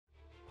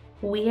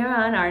We are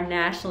on our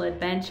national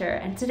adventure,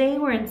 and today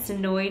we're in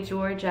Senoia,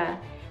 Georgia.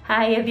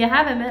 Hi, if you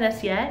haven't met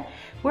us yet,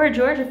 we're a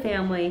Georgia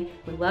family.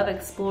 We love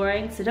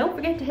exploring, so don't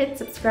forget to hit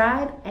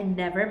subscribe and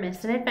never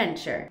miss an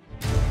adventure.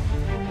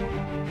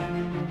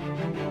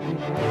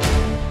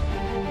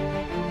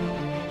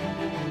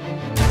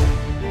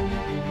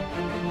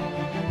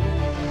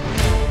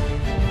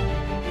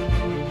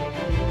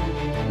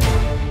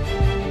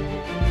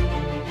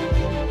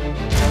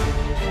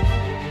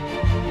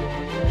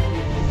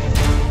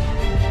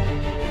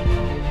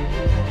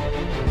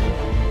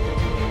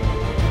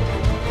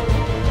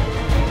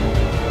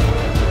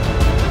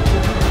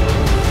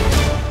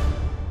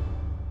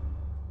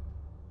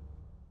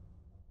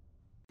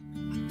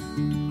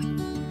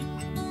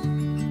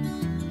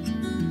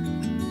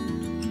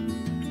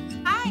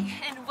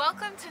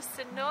 Welcome to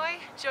Senoia,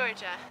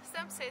 Georgia.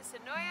 Some say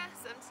Senoia,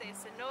 some say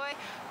Senoia,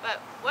 but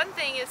one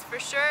thing is for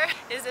sure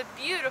is a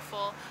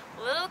beautiful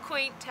little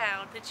quaint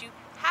town that you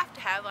have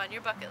to have on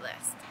your bucket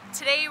list.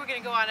 Today we're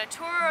going to go on a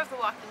tour of The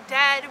Walking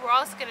Dead. We're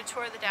also going to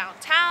tour the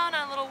downtown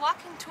on a little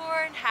walking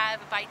tour and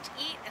have a bite to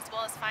eat, as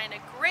well as find a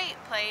great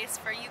place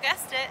for, you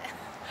guessed it,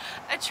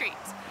 a treat.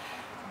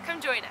 Come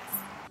join us.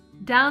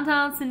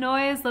 Downtown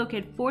Senoia is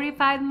located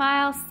 45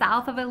 miles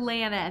south of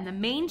Atlanta, and the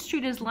main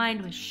street is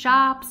lined with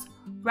shops,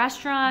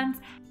 restaurants,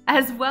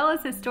 as well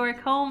as historic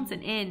homes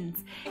and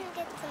inns. I'm gonna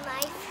get some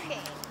ice cream.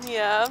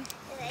 Yeah.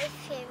 There's ice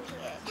cream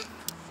here.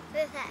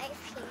 There's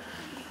ice cream.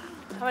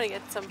 I'm gonna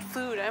get some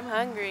food. I'm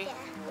hungry. Yeah,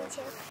 me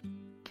too.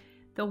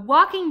 The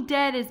Walking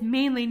Dead is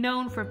mainly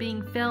known for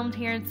being filmed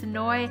here in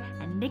Senoia,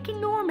 and Nick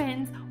and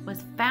Norman's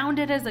was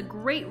founded as a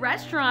great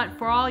restaurant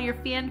for all your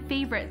fan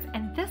favorites,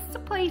 and this is a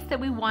place that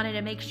we wanted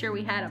to make sure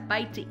we had a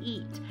bite to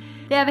eat.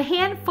 They have a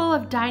handful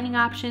of dining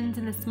options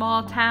in the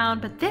small town,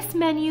 but this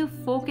menu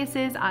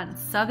focuses on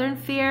Southern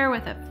fare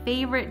with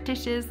favorite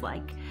dishes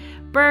like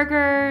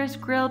burgers,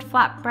 grilled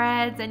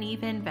flatbreads, and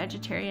even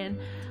vegetarian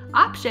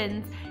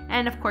options.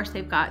 And of course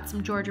they've got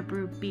some Georgia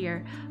brewed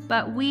beer.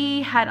 But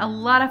we had a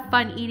lot of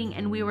fun eating,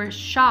 and we were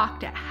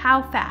shocked at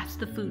how fast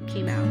the food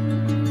came out.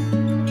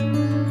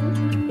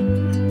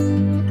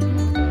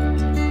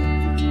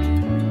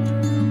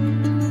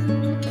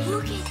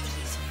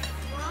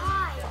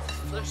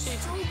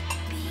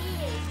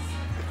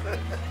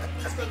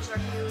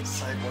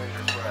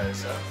 Sidewinder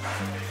fries, huh?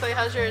 Chloe,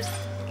 how's yours?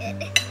 Good.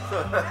 Do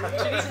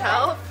you need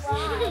help?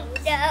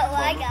 No,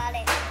 I got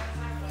it.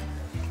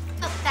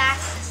 The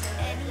fastest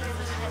any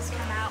food has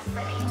come out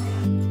for me.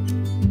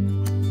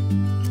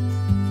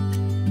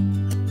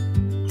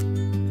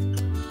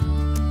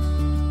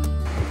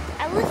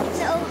 I was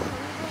so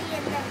hungry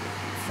and the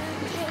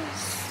food came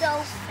so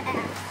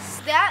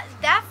fast.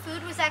 That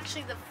food was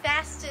actually the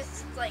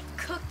fastest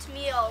cooked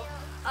meal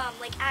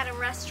at a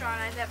restaurant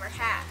I've ever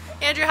had.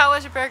 Andrew, how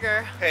was your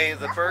burger? Hey,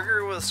 the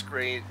burger was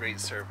great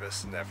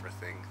service and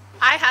everything.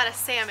 I had a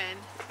salmon,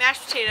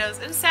 mashed potatoes,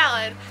 and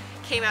salad.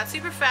 Came out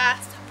super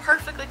fast,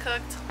 perfectly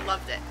cooked,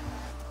 loved it.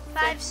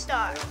 5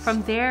 stars.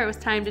 From there, it was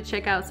time to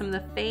check out some of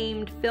the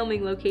famed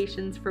filming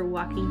locations for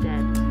Walking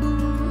Dead.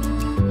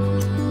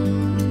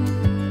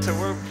 So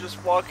we're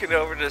just walking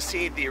over to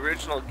see the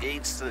original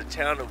gates to the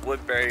town of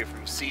Woodbury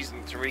from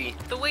season 3.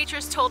 The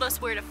waitress told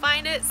us where to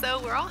find it,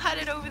 so we're all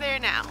headed over there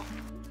now.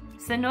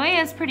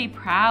 Senoia is pretty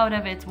proud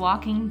of its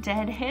Walking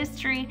Dead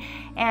history,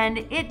 and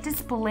it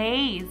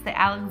displays the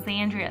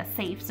Alexandria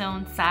Safe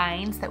Zone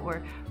signs that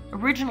were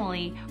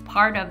originally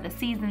part of the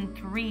season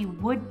 3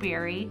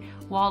 Woodbury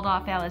walled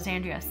off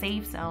Alexandria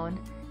Safe Zone,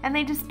 and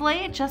they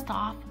display it just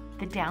off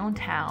the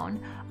downtown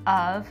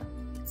of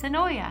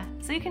Senoia,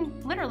 so you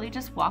can literally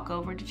just walk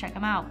over to check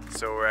them out.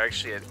 So we're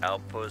actually at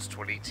Outpost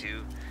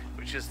 22,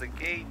 which is the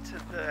gate to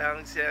the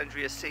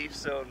Alexandria Safe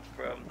Zone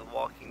from The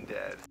Walking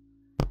Dead.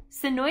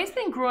 Senoia's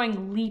been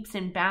growing leaps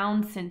and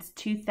bounds since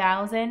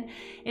 2000.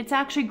 It's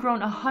actually grown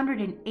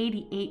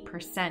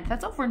 188%.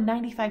 That's over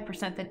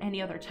 95% than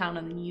any other town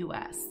in the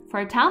US. For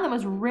a town that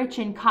was rich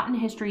in cotton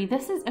history,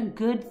 this is a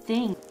good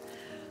thing.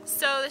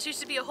 So this used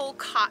to be a whole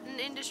cotton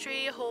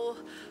industry, a whole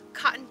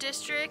cotton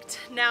district.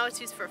 Now it's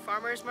used for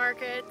farmers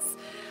markets.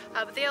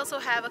 But they also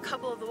have a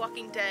couple of The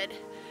Walking Dead,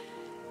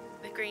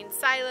 the green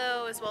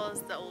silo, as well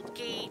as the old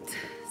gate.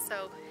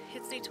 So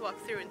it's neat to walk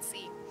through and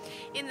see.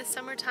 In the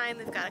summertime,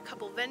 they've got a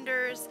couple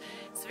vendors.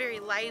 It's very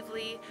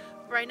lively.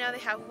 Right now they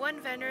have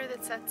one vendor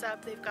that sets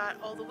up. They've got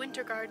all the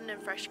winter garden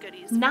and fresh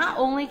goodies. Not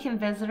only can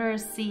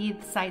visitors see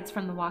the sights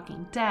from The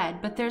Walking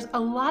Dead, but there's a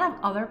lot of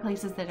other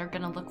places that are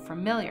going to look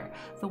familiar.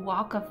 The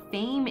Walk of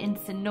Fame in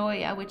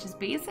Senoia, which is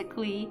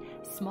basically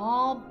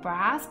small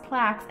brass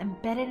plaques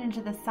embedded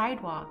into the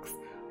sidewalks,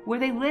 where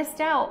they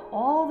list out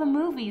all the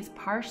movies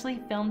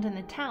partially filmed in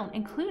the town,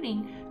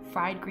 including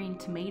Fried Green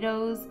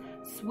Tomatoes,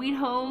 Sweet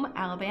Home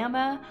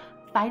Alabama,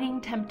 Fighting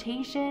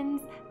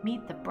Temptations,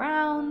 Meet the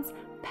Browns,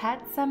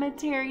 Pet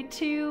Sematary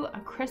 2, A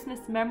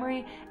Christmas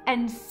Memory,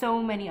 and so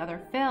many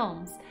other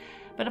films.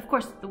 But of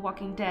course, The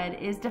Walking Dead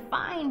is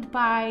defined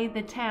by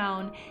the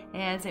town,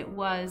 as it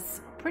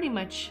was pretty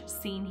much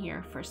seen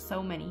here for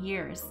so many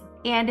years.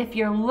 And if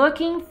you're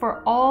looking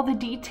for all the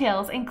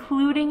details,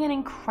 including an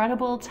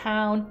incredible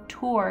town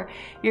tour,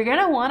 you're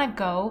gonna wanna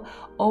go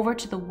over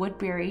to the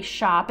Woodbury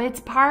shop. It's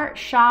part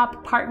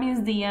shop, part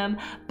museum,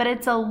 but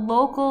it's a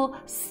local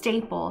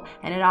staple,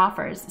 and it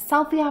offers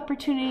selfie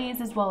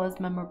opportunities as well as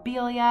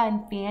memorabilia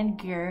and fan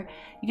gear.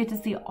 You get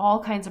to see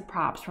all kinds of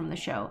props from the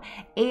show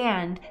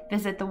and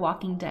visit the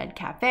Walking Dead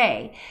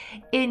Cafe.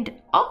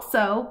 And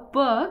also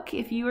book,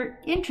 if you are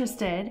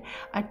interested,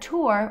 a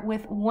tour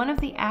with one of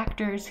the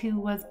actors who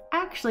was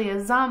actually a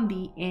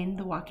zombie in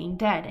The Walking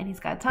Dead, and he's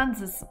got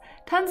tons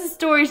of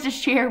stories to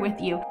share with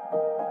you.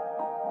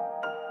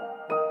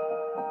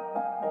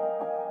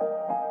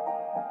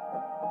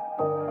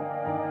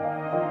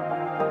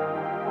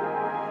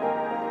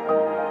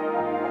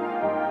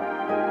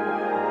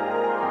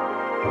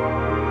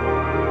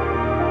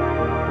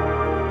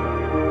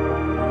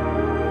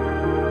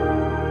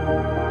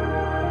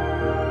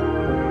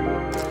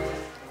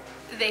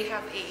 They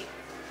have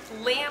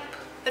a lamp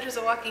that is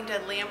a Walking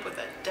Dead lamp with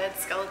a dead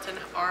skeleton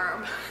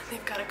arm.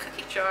 They've got a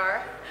cookie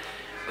jar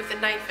with a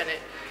knife in it.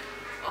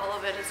 All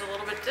of it is a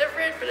little bit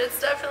different, but it's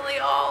definitely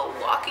all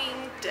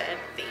Walking Dead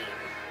themed.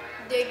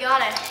 They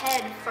got a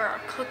head for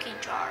a cookie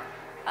jar.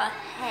 A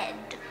head.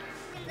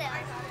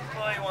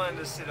 Well, I wanted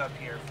to sit up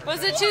here.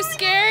 Was it too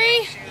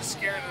scary? She was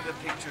scared of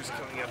the pictures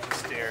coming up the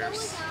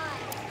stairs.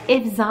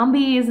 If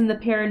zombies and the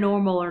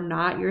paranormal are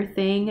not your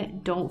thing,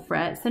 don't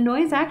fret.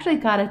 Senoia's actually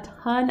got a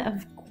ton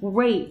of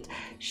great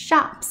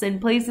shops and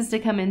places to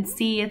come and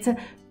see. It's a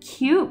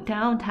cute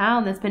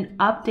downtown that's been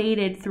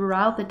updated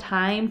throughout the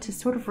time to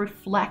sort of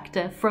reflect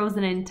a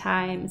frozen in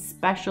time,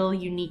 special,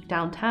 unique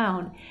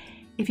downtown.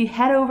 If you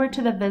head over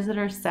to the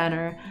visitor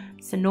center,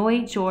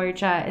 Senoia,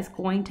 Georgia is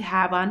going to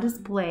have on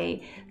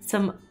display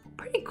some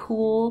pretty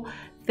cool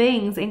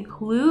things,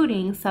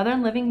 including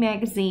Southern Living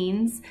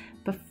magazines,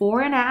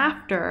 before and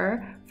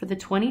after for the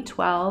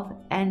 2012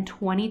 and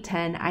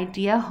 2010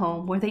 Idea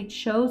Home, where they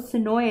chose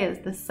Senoia as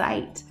the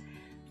site.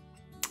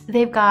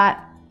 They've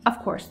got, of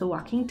course, The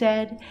Walking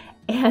Dead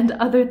and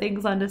other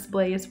things on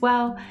display as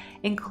well,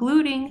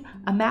 including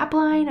a map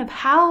line of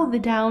how the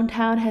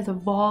downtown has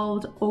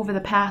evolved over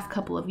the past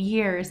couple of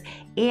years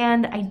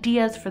and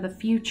ideas for the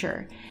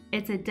future.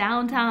 It's a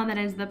downtown that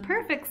is the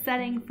perfect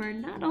setting for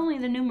not only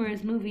the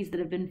numerous movies that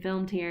have been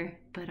filmed here,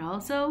 but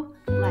also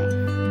life.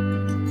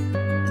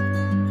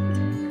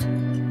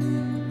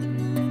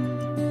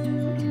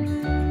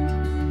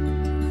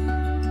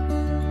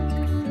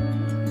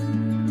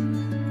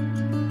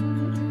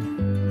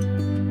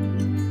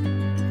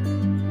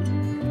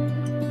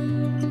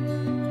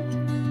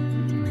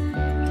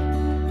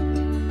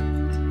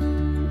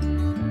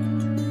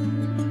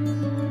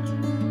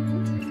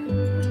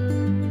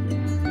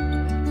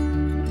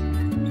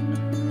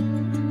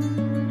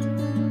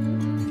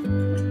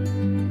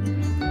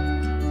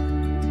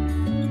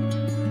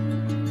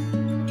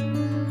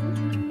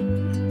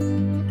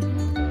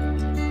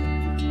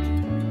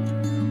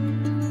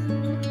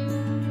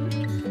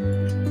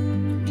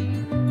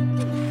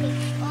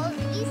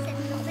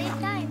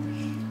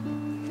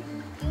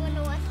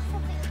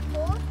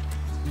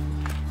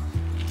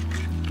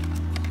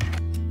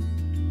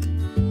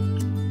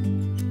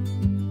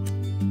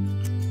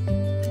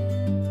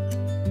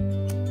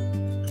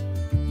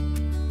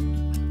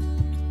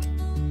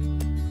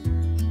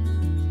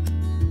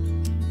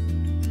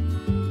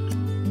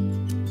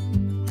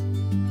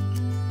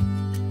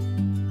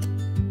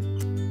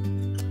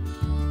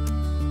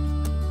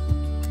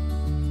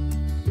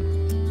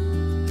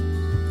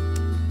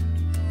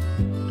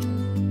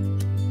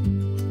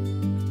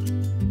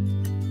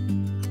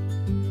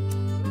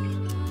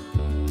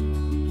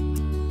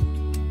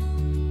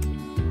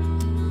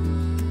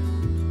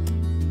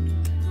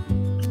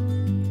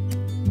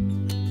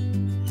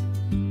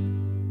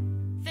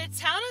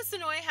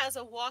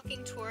 A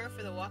walking tour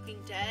for The Walking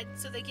Dead,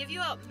 so they give you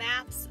out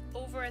maps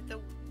over at the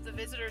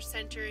visitor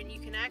center, and you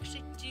can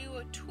actually do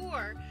a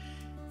tour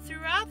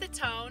throughout the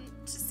town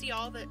to see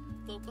all the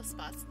local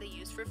spots that they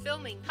use for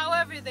filming.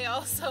 However, they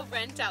also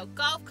rent out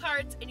golf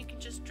carts, and you can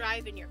just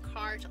drive in your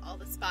car to all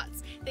the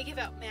spots. They give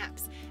out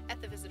maps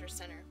at the visitor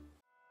center.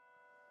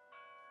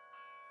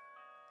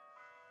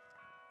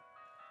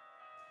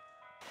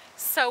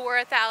 So we're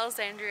at the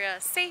Alexandria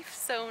safe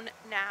zone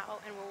now,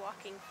 and we're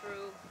walking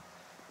through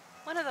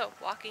one of the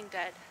Walking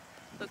Dead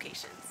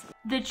locations.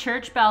 The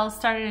church bells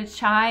started to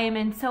chime,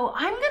 and so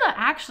I'm gonna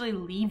actually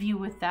leave you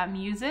with that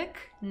music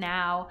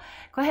now.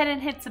 Go ahead and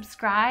hit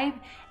subscribe,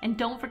 and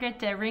don't forget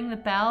to ring the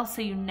bell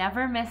so you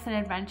never miss an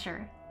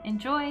adventure.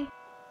 Enjoy!